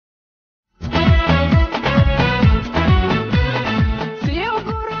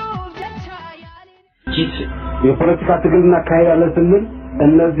የፖለቲካ ትግልና ካይያለ ስንል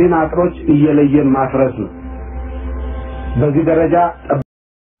እነዚህን አጥሮች እየለየን ማፍረስ ነው በዚህ ደረጃ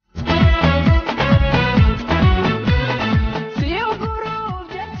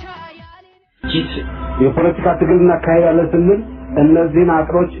የፖለቲካ ትግልና ካይያለ ስንል እነዚህን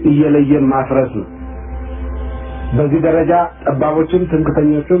አጥሮች እየለየን ማፍረስ ነው በዚህ ደረጃ ጠባቦችም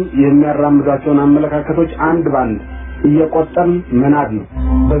ትምክተኞችም የሚያራምዷቸውን አመለካከቶች አንድ ባንድ እየቆጠርን መናድ ነው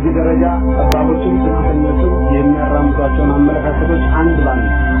በዚህ ደረጃ ጠባቦችም ትምክተኞችም የሚያራምዷቸውን አመለካከቶች አንድ ባንድ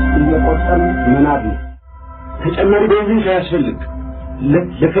እየቆጠርን መናድ ነው ተጨማሪ በዚህ ሳያስፈልግ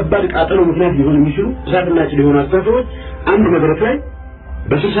ለከባድ ቃጠሎ ምክንያት ሊሆን የሚችሉ እሳትና ጭድ የሆኑ አስተሳሰቦች አንድ መድረክ ላይ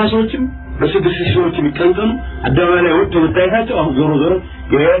በ60ዎችም በ600ዎችም የሚቀንቀኑ አደባባይ ላይ ወጥተው መታየታቸው አሁን ዞሮ ዞሮ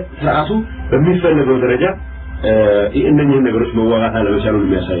የሥርዓቱ በሚፈልገው ደረጃ እነኚህ ነገሮች መዋጋት አለመቻሉን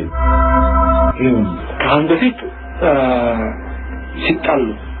የሚያሳይ ነው ከአሁን በፊት ሲጣሉ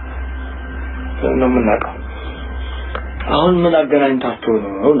ነው የምናውቀው አሁን ምን አገናኝታቸው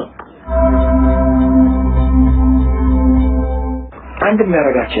ነው አንድ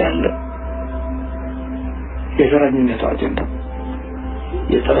የሚያረጋቸው ያለ የዘረኝነቱ አጀንዳ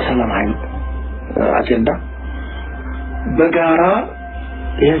የጸረ ሰላም ኃይል አጀንዳ በጋራ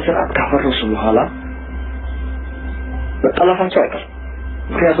ይህን ስርዓት ካፈረሱ በኋላ በጠላፋቸው አይቀር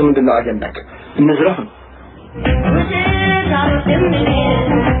ምክንያቱም ምንድነው አጀንዳቸው እነዝረፍ ነው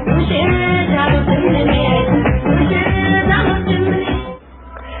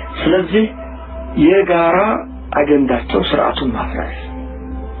ስለዚህ የጋራ አጀንዳቸው ስርዓቱን ማፍረስ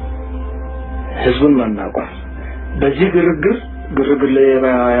ህዝቡን ማናቋም በዚህ ግርግር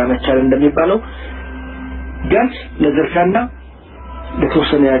ያመቻል እንደሚባለው ቢያንስ ለዘርፋና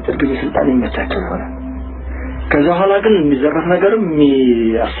ለተወሰነ ያጭር ጊዜ ስልጣን ይመቻቸው ይሆናል ከዛ ኋላ ግን የሚዘረፍ ነገርም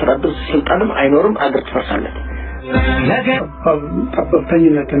የሚያስተዳድር ስልጣንም አይኖርም አገር ትፈርሳለች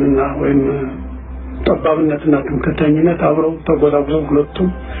ጠባብተኝነትና ወይም ጠባብነትና ትምክህተኝነት አብረው ተጎዳጉዘው ሁለቱም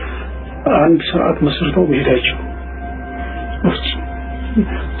አንድ ስርዓት መስርተው መሄዳቸው ውስጥ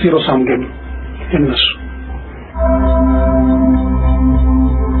ዜሮ ሳም ገም የነሱ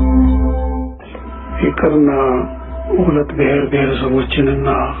ይቅርና ሁለት ብሔረሰቦችንና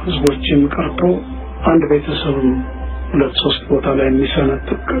ህዝቦችን ቀርቶ አንድ ቤተሰብም ሁለት ሶስት ቦታ ላይ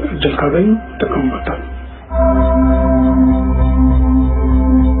የሚሰነጥቅ እድል ካገኙ ተቀምጠዋል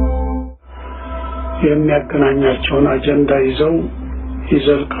የሚያገናኛቸውን አጀንዳ ይዘው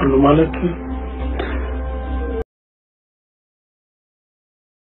ይዘልቃሉ ማለት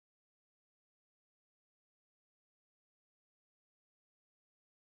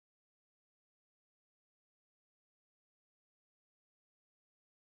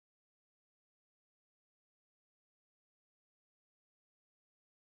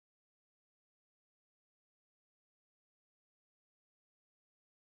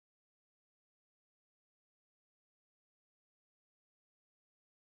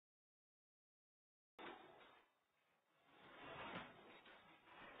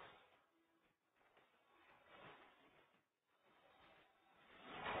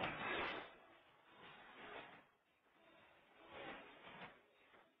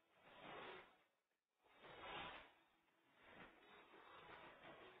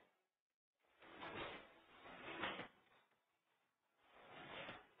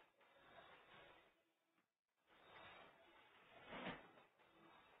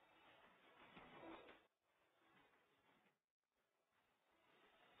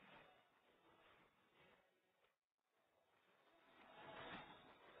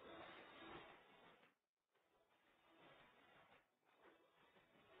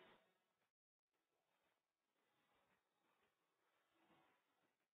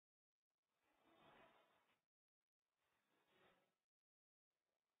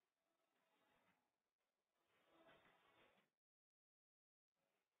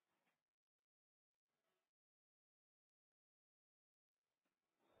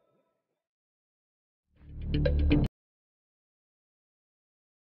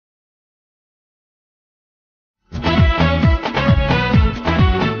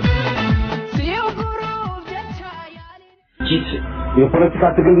የፖለቲካ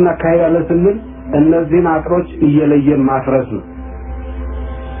ትግልና ካይያለ ስንል እነዚህን አጥሮች እየለየን ማፍረስ ነው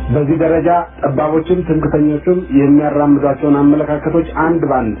በዚህ ደረጃ ጠባቦችም ትምክህተኞችም የሚያራምዷቸውን አመለካከቶች አንድ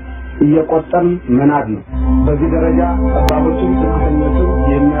ባንድ እየቆጠርን መናድ ነው በዚህ ደረጃ ጠባቦችም ትምክህተኞችም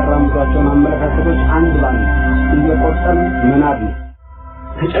የሚያራምዷቸውን አመለካከቶች አንድ ባንድ እየቆጠርን መናድ ነው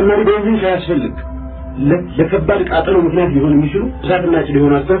ተጨማሪ በዚህ ሳያስፈልግ ለከባድ ቃጠሎ ምክንያት ሊሆን የሚችሉ እሳትና ጭድ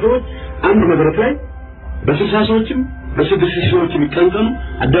የሆኑ አስተሳሰቦች አንድ መድረክ ላይ በ60ዎችም በ600ዎችም የሚቀንቀኑ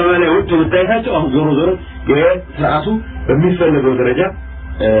አደባባይ ላይ ወጥተው መታየታቸው አሁን ዞሮ ዞሮ የሥርዓቱ በሚፈልገው ደረጃ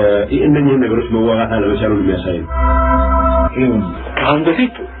እነኚህ ነገሮች መዋጋት አለመቻሉን የሚያሳይ ነው። ከአሁን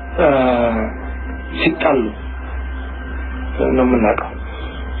በፊት ሲጣሉ ነው የምናውቀው።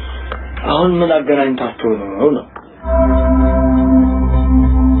 አሁን ምን አገናኝታቸው ነው?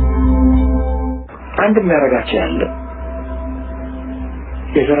 አንድ የሚያረጋቸው ያለ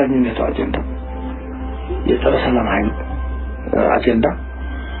የዘረኝነቱ አጀንዳ፣ የጸረ ሰላም ኃይል አጀንዳ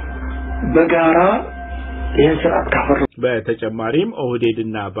በጋራ ይህን ስርዓት ካፈሩ በተጨማሪም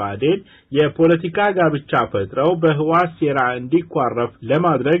ኦህዴድና ብአዴን የፖለቲካ ጋብቻ ፈጥረው በህዋት ሴራ እንዲቋረፍ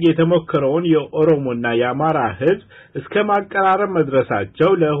ለማድረግ የተሞከረውን የኦሮሞና የአማራ ህዝብ እስከ ማቀራረብ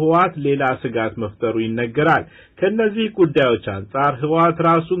መድረሳቸው ለህዋት ሌላ ስጋት መፍጠሩ ይነገራል። ከነዚህ ጉዳዮች አንፃር ህዋት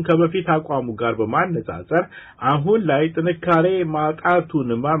ራሱን ከበፊት አቋሙ ጋር በማነጻጸር አሁን ላይ ጥንካሬ ማጣቱን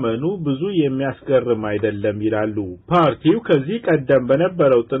ማመኑ ብዙ የሚያስገርም አይደለም ይላሉ። ፓርቲው ከዚህ ቀደም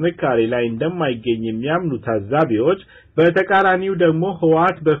በነበረው ጥንካሬ ላይ እንደማይገኝ የሚያምኑ ታዛቢዎች በተቃራኒው ደግሞ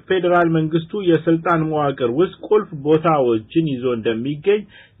ህዋት በፌደራል መንግስቱ የስልጣን መዋቅር ውስጥ ቁልፍ ቦታዎችን ይዞ እንደሚገኝ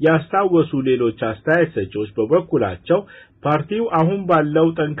ያስታወሱ ሌሎች አስተያየት ሰጪዎች በበኩላቸው ፓርቲው አሁን ባለው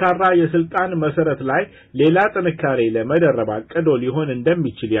ጠንካራ የስልጣን መሰረት ላይ ሌላ ጥንካሬ ለመደረብ አቅዶ ሊሆን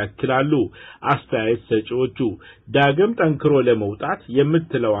እንደሚችል ያክላሉ። አስተያየት ሰጪዎቹ ዳግም ጠንክሮ ለመውጣት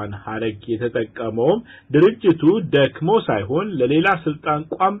የምትለዋን ሐረግ የተጠቀመው ድርጅቱ ደክሞ ሳይሆን ለሌላ ስልጣን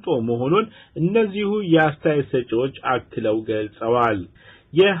ቋምጦ መሆኑን እነዚሁ የአስተያየት ሰጪዎች አክለው ገልጸዋል።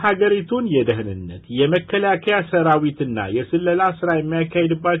 የሀገሪቱን የደህንነት የመከላከያ ሰራዊትና የስለላ ስራ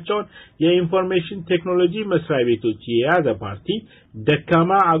የሚያካሂድባቸው የኢንፎርሜሽን ቴክኖሎጂ መስሪያ ቤቶች የያዘ ፓርቲ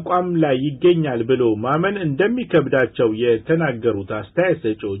ደካማ አቋም ላይ ይገኛል ብሎ ማመን እንደሚከብዳቸው የተናገሩት አስተያየት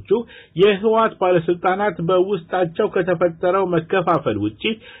ሰጪዎቹ የህዋት ባለስልጣናት በውስጣቸው ከተፈጠረው መከፋፈል ውጪ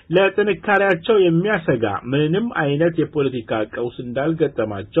ለጥንካሬያቸው የሚያሰጋ ምንም አይነት የፖለቲካ ቀውስ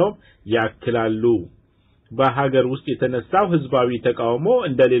እንዳልገጠማቸው ያክላሉ። በሀገር ውስጥ የተነሳው ህዝባዊ ተቃውሞ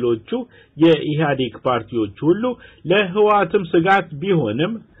እንደሌሎቹ የኢህአዴግ ፓርቲዎች ሁሉ ለህዋትም ስጋት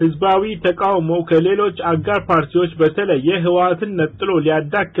ቢሆንም ህዝባዊ ተቃውሞ ከሌሎች አጋር ፓርቲዎች በተለየ ህዋትን ነጥሎ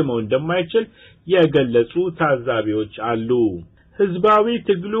ሊያዳክመው እንደማይችል የገለጹ ታዛቢዎች አሉ። ህዝባዊ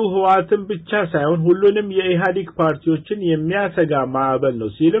ትግሉ ህዋትን ብቻ ሳይሆን ሁሉንም የኢህአዴግ ፓርቲዎችን የሚያሰጋ ማዕበል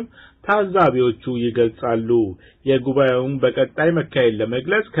ነው ሲልም ታዛቢዎቹ ይገልጻሉ። የጉባኤውን በቀጣይ መካሄድ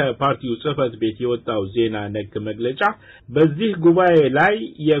ለመግለጽ ከፓርቲው ጽህፈት ቤት የወጣው ዜና ነክ መግለጫ በዚህ ጉባኤ ላይ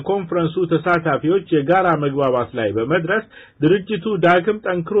የኮንፈረንሱ ተሳታፊዎች የጋራ መግባባት ላይ በመድረስ ድርጅቱ ዳግም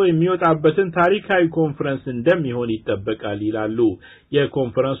ጠንክሮ የሚወጣበትን ታሪካዊ ኮንፈረንስ እንደሚሆን ይጠበቃል ይላሉ።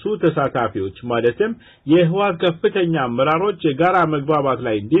 የኮንፈረንሱ ተሳታፊዎች ማለትም የህዋት ከፍተኛ አመራሮች የጋራ መግባባት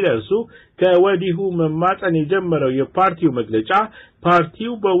ላይ እንዲደርሱ ከወዲሁ መማጸን የጀመረው የፓርቲው መግለጫ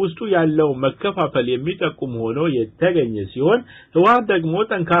ፓርቲው በውስጡ ያለው መከፋፈል የሚጠቁም ሆኖ የተገኘ ሲሆን ህዋት ደግሞ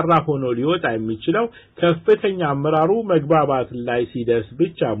ጠንካራ ሆኖ ሊወጣ የሚችለው ከፍተኛ አመራሩ መግባባት ላይ ሲደርስ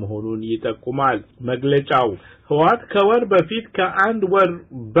ብቻ መሆኑን ይጠቁማል። መግለጫው ህዋት ከወር በፊት ከአንድ ወር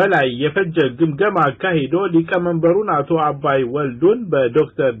በላይ የፈጀ ግምገማ አካሂዶ ሊቀመንበሩን አቶ አባይ ወልዱን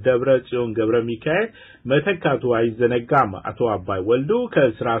በዶክተር ደብረጽዮን ገብረሚካኤል መተካቱ አይዘነጋም። አቶ አባይ ወልዱ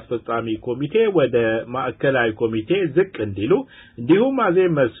ከስራ አስፈጻሚ ኮሚቴ ወደ ማዕከላዊ ኮሚቴ ዝቅ እንዲሉ እንዲሁም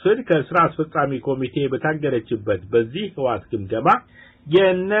አዜብ መስፍን ከስራ አስፈጻሚ ኮሚቴ በታገለችበት በዚህ ህዋት ግምገማ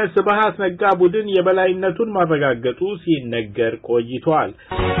የነ ስብሃት ነጋ ቡድን የበላይነቱን ማረጋገጡ ሲነገር ቆይቷል።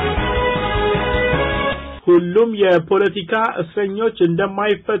 ሁሉም የፖለቲካ እስረኞች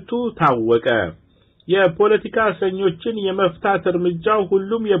እንደማይፈቱ ታወቀ። የፖለቲካ እስረኞችን የመፍታት እርምጃው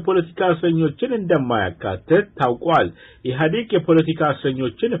ሁሉም የፖለቲካ እስረኞችን እንደማያካትት ታውቋል። ኢህአዴግ የፖለቲካ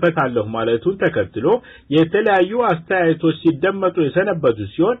እስረኞችን እፈታለሁ ማለቱን ተከትሎ የተለያዩ አስተያየቶች ሲደመጡ የሰነበቱ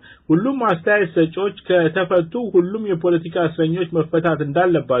ሲሆን ሁሉም አስተያየት ሰጪዎች ከተፈቱ ሁሉም የፖለቲካ እስረኞች መፈታት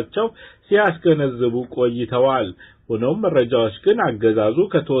እንዳለባቸው ሲያስገነዝቡ ቆይተዋል። ሆኖም መረጃዎች ግን አገዛዙ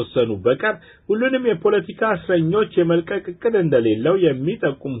ከተወሰኑ በቀር ሁሉንም የፖለቲካ እስረኞች የመልቀቅ እቅድ እንደሌለው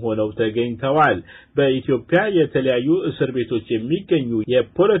የሚጠቁም ሆነው ተገኝተዋል። በኢትዮጵያ የተለያዩ እስር ቤቶች የሚገኙ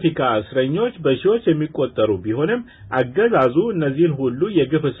የፖለቲካ እስረኞች በሺዎች የሚቆጠሩ ቢሆንም አገዛዙ እነዚህን ሁሉ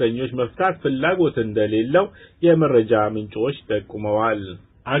የግፍ እስረኞች መፍታት ፍላጎት እንደሌለው የመረጃ ምንጮች ጠቁመዋል።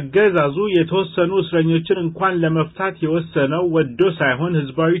 አገዛዙ የተወሰኑ እስረኞችን እንኳን ለመፍታት የወሰነው ወዶ ሳይሆን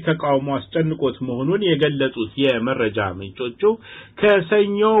ህዝባዊ ተቃውሞ አስጨንቆት መሆኑን የገለጹት የመረጃ ምንጮቹ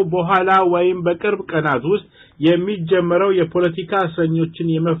ከሰኞ በኋላ ወይም በቅርብ ቀናት ውስጥ የሚጀመረው የፖለቲካ እስረኞችን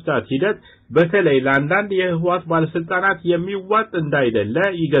የመፍታት ሂደት በተለይ ለአንዳንድ የህዋት ባለስልጣናት የሚዋጥ እንዳይደለ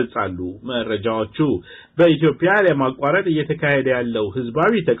ይገልጻሉ መረጃዎቹ። በኢትዮጵያ ለማቋረጥ እየተካሄደ ያለው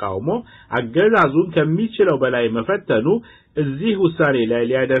ህዝባዊ ተቃውሞ አገዛዙን ከሚችለው በላይ መፈተኑ እዚህ ውሳኔ ላይ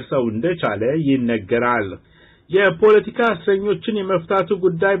ሊያደርሰው እንደቻለ ይነገራል። የፖለቲካ እስረኞችን የመፍታቱ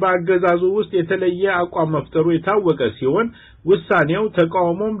ጉዳይ በአገዛዙ ውስጥ የተለየ አቋም መፍጠሩ የታወቀ ሲሆን ውሳኔው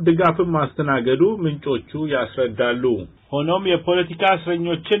ተቃውሞም ድጋፍም ማስተናገዱ ምንጮቹ ያስረዳሉ። ሆኖም የፖለቲካ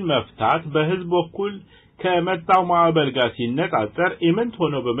እስረኞችን መፍታት በህዝብ በኩል ከመጣው ማዕበል ጋር ሲነጻጸር ኢምንት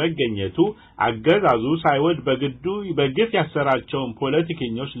ሆኖ በመገኘቱ አገዛዙ ሳይወድ በግዱ በግፍ ያሰራቸውን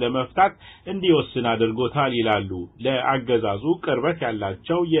ፖለቲከኞች ለመፍታት እንዲወስን አድርጎታል ይላሉ ለአገዛዙ ቅርበት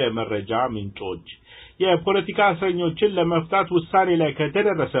ያላቸው የመረጃ ምንጮች። የፖለቲካ እስረኞችን ለመፍታት ውሳኔ ላይ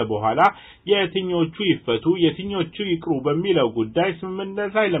ከተደረሰ በኋላ የትኞቹ ይፈቱ የትኞቹ ይቅሩ በሚለው ጉዳይ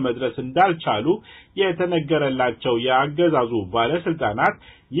ስምምነት ላይ ለመድረስ እንዳልቻሉ የተነገረላቸው የአገዛዙ ባለስልጣናት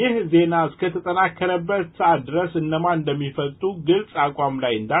ይህ ዜና እስከተጠናከረበት ሰዓት ድረስ እነማን እንደሚፈቱ ግልጽ አቋም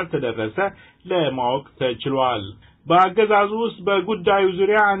ላይ እንዳልተደረሰ ለማወቅ ተችሏል። በአገዛዙ ውስጥ በጉዳዩ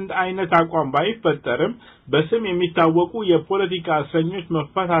ዙሪያ አንድ አይነት አቋም ባይፈጠርም በስም የሚታወቁ የፖለቲካ እስረኞች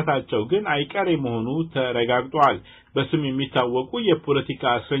መፈታታቸው ግን አይቀሬ መሆኑ ተረጋግጧል። በስም የሚታወቁ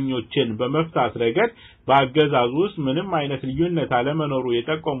የፖለቲካ እስረኞችን በመፍታት ረገድ በአገዛዙ ውስጥ ምንም አይነት ልዩነት አለመኖሩ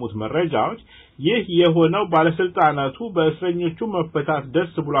የጠቆሙት መረጃዎች ይህ የሆነው ባለስልጣናቱ በእስረኞቹ መፈታት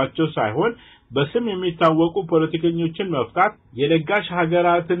ደስ ብሏቸው ሳይሆን በስም የሚታወቁ ፖለቲከኞችን መፍታት የለጋሽ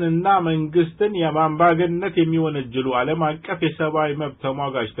ሀገራትንና መንግስትን የማንባገነት የሚወነጅሉ ዓለም አቀፍ የሰብአዊ መብት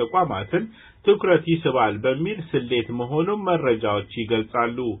ተሟጋች ተቋማትን ትኩረት ይስባል በሚል ስሌት መሆኑን መረጃዎች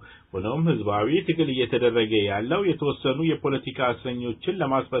ይገልጻሉ። ሆኖም ህዝባዊ ትግል እየተደረገ ያለው የተወሰኑ የፖለቲካ እስረኞችን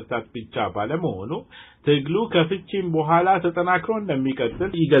ለማስፈታት ብቻ ባለመሆኑ ትግሉ ከፍቺም በኋላ ተጠናክሮ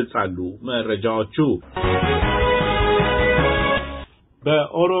እንደሚቀጥል ይገልጻሉ መረጃዎቹ።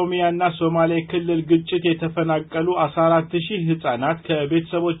 በኦሮሚያና ሶማሌ ክልል ግጭት የተፈናቀሉ 14000 ህጻናት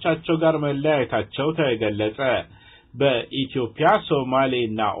ከቤተሰቦቻቸው ጋር መለያየታቸው ተገለጸ። በኢትዮጵያ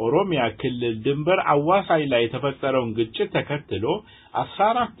ሶማሌና ኦሮሚያ ክልል ድንበር አዋሳኝ ላይ የተፈጠረውን ግጭት ተከትሎ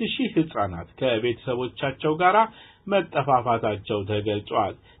 14000 ህጻናት ከቤተሰቦቻቸው ጋር መጠፋፋታቸው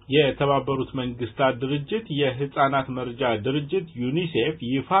ተገልጿል። የተባበሩት መንግስታት ድርጅት የህፃናት መርጃ ድርጅት ዩኒሴፍ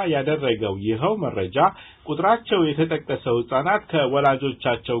ይፋ ያደረገው ይኸው መረጃ ቁጥራቸው የተጠቀሰው ህፃናት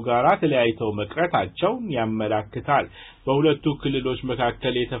ከወላጆቻቸው ጋር ተለያይተው መቅረታቸውን ያመለክታል። በሁለቱ ክልሎች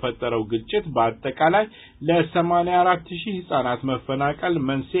መካከል የተፈጠረው ግጭት በአጠቃላይ ለ84000 ህፃናት መፈናቀል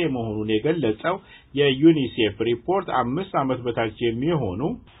መንስኤ መሆኑን የገለጸው የዩኒሴፍ ሪፖርት 5 ዓመት በታች የሚሆኑ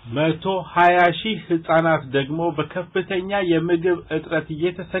 120000 ህፃናት ደግሞ በከፍተኛ የምግብ እጥረት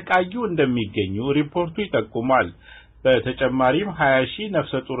እየተሰቃዩ እንደሚገኙ ሪፖርቱ ይጠቁማል። በተጨማሪም 20000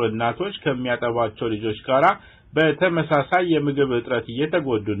 ነፍሰ ጡር እናቶች ከሚያጠቧቸው ልጆች ጋር በተመሳሳይ የምግብ እጥረት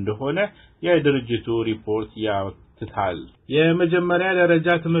እየተጎዱ እንደሆነ የድርጅቱ ሪፖርት ያትታል። የመጀመሪያ ደረጃ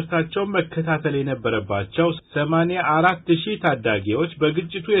ትምህርታቸውን መከታተል የነበረባቸው 84000 ታዳጊዎች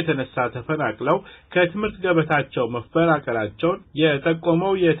በግጭቱ የተነሳ ተፈናቅለው ከትምህርት ገበታቸው መፈናቀላቸውን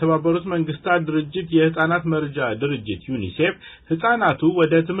የጠቆመው የተባበሩት መንግስታት ድርጅት የህፃናት መርጃ ድርጅት ዩኒሴፍ ህፃናቱ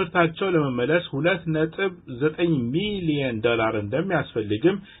ወደ ትምህርታቸው ለመመለስ $2.9 ሚሊዮን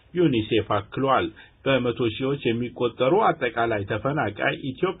እንደሚያስፈልግም ዩኒሴፍ አክሏል። በመቶ ሺዎች የሚቆጠሩ አጠቃላይ ተፈናቃይ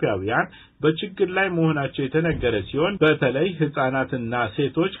ኢትዮጵያውያን በችግር ላይ መሆናቸው የተነገረ ሲሆን በተለይ ህፃናትና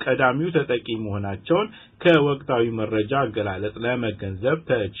ሴቶች ቀዳሚው ተጠቂ መሆናቸውን ከወቅታዊ መረጃ አገላለጽ ለመገንዘብ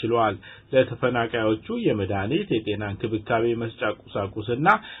ተችሏል። ለተፈናቃዮቹ የመድኃኒት የጤና እንክብካቤ መስጫ ቁሳቁስና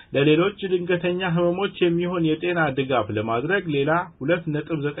ለሌሎች ድንገተኛ ህመሞች የሚሆን የጤና ድጋፍ ለማድረግ ሌላ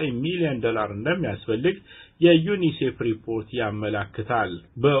 $2.9 ሚሊዮን እንደሚያስፈልግ የዩኒሴፍ ሪፖርት ያመለክታል።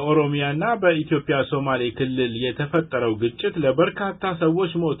 በኦሮሚያና በኢትዮጵያ ሶማሌ ክልል የተፈጠረው ግጭት ለበርካታ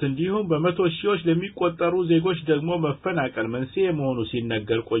ሰዎች ሞት እንዲሁም በመቶ ሺዎች ለሚቆጠሩ ዜጎች ደግሞ መፈናቀል መንስኤ መሆኑ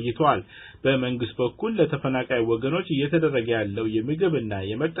ሲነገር ቆይቷል። በመንግስት በኩል ለተፈናቃይ ወገኖች እየተደረገ ያለው የምግብና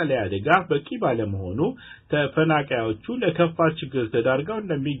የመጠለያ ድጋፍ በቂ ባለመሆኑ ተፈናቃዮቹ ለከፋ ችግር ተዳርገው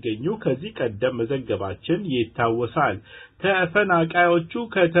እንደሚገኙ ከዚህ ቀደም መዘገባችን ይታወሳል። ተፈናቃዮቹ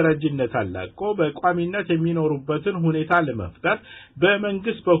ከተረጅነት አላቆ በቋሚነት የሚኖሩበትን ሁኔታ ለመፍጠር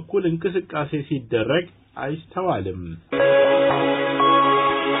በመንግስት በኩል እንቅስቃሴ ሲደረግ አይስተዋልም።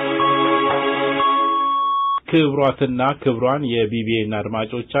 ክብሯትና ክብሯን የቢቢኤን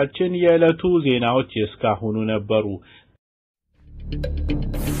አድማጮቻችን የዕለቱ ዜናዎች እስካሁኑ ነበሩ።